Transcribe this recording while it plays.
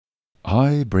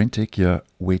Hi, BrenTech here,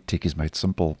 where tech is made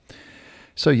simple.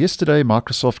 So yesterday,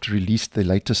 Microsoft released the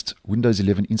latest Windows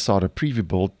 11 Insider preview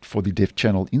build for the Dev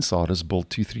Channel Insiders, build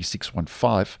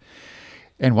 23615.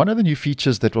 And one of the new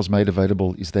features that was made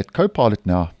available is that Copilot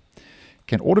now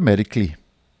can automatically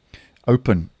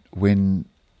open when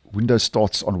Windows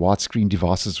starts on widescreen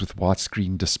devices with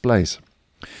widescreen displays.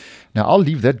 Now, I'll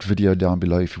leave that video down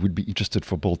below if you would be interested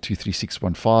for build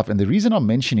 23615. And the reason I'm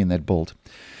mentioning that build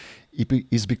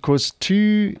is because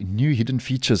two new hidden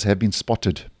features have been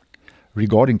spotted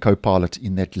regarding Copilot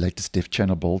in that latest Dev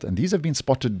Channel build. And these have been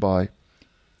spotted by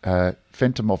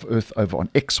Phantom of Earth over on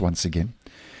X once again.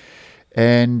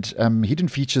 And hidden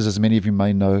features, as many of you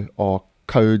may know, are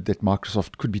code that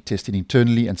Microsoft could be testing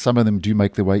internally, and some of them do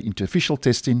make their way into official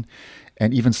testing,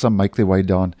 and even some make their way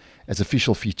down as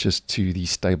official features to the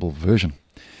stable version.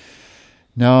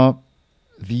 Now,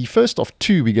 the first of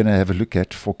two we're going to have a look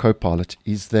at for Copilot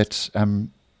is that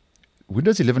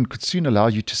Windows 11 could soon allow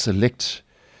you to select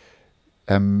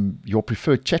your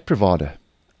preferred chat provider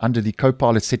under the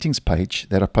Copilot settings page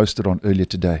that I posted on earlier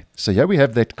today. So here we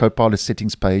have that Copilot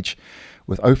settings page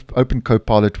with Open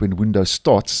Copilot when Windows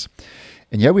starts.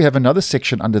 And here we have another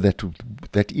section under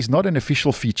that is not an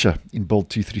official feature in build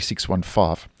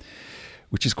 23615,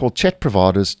 which is called Chat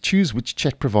Providers. Choose which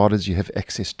chat providers you have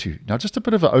access to. Now, just a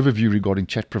bit of an overview regarding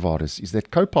chat providers is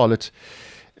that Copilot,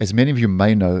 as many of you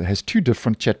may know, has two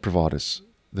different chat providers.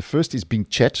 The first is Bing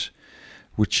Chat,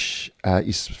 which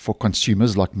is for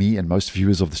consumers like me and most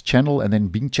viewers of this channel, and then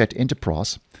Bing Chat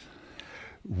Enterprise,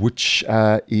 which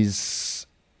is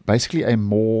basically a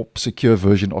more secure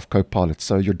version of Copilot.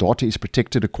 So your data is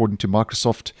protected according to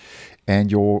Microsoft,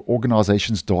 and your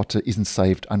organization's data isn't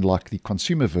saved, unlike the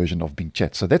consumer version of Bing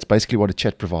Chat. So that's basically what a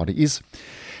chat provider is.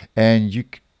 And you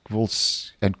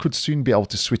could soon be able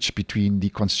to switch between the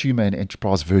consumer and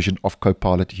enterprise version of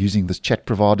Copilot using this chat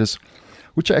providers,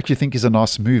 which I actually think is a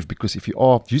nice move, because if you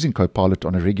are using Copilot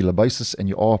on a regular basis and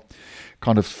you are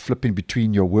kind of flipping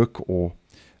between your work or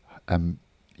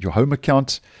your home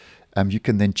account, you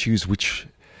can then choose which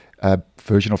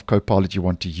version of Copilot you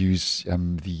want to use,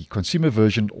 the consumer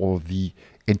version or the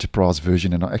enterprise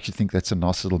version. And I actually think that's a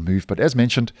nice little move. But as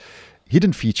mentioned,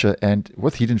 hidden feature, and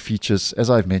with hidden features, as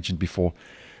I've mentioned before,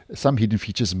 some hidden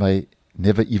features may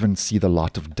never even see the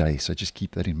light of day. So just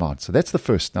keep that in mind. So that's the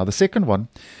first. Now, the second one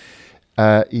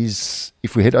is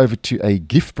if we head over to a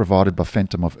GIF provided by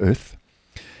Phantom of Earth.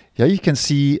 Here you can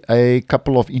see a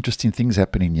couple of interesting things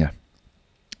happening here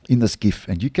in this GIF,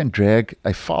 and you can drag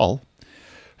a file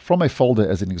from a folder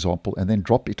as an example and then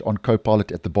drop it on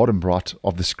Copilot at the bottom right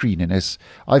of the screen. And as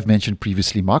I've mentioned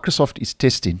previously, Microsoft is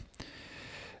testing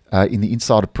in the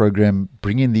Insider program,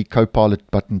 bringing the Copilot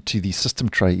button to the system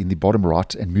tray in the bottom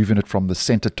right and moving it from the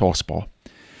center taskbar.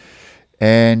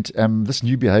 And this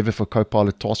new behavior for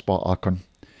Copilot taskbar icon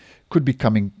could be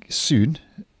coming soon.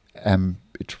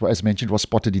 It, as mentioned, was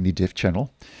spotted in the Dev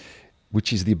Channel,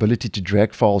 which is the ability to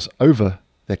drag files over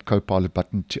that Copilot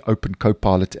button to open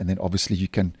Copilot, and then obviously you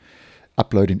can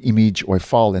upload an image or a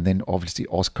file and then obviously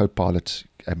ask Copilot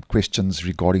questions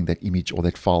regarding that image or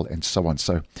that file and so on.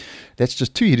 So that's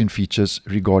just two hidden features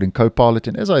regarding Copilot.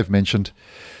 And as I've mentioned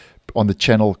on the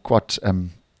channel quite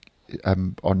on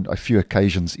a few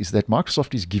occasions, is that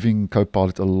Microsoft is giving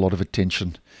Copilot a lot of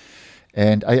attention,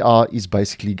 and AI is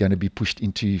basically going to be pushed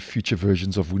into future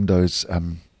versions of Windows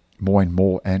more and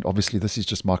more. And obviously this is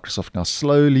just Microsoft now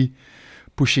slowly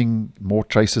pushing more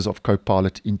traces of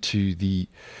Copilot into the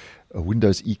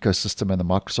Windows ecosystem and the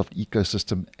Microsoft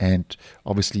ecosystem, and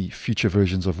obviously future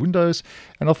versions of Windows.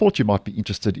 And I thought you might be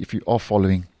interested if you are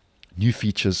following new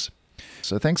features.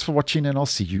 So thanks for watching, and I'll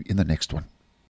see you in the next one.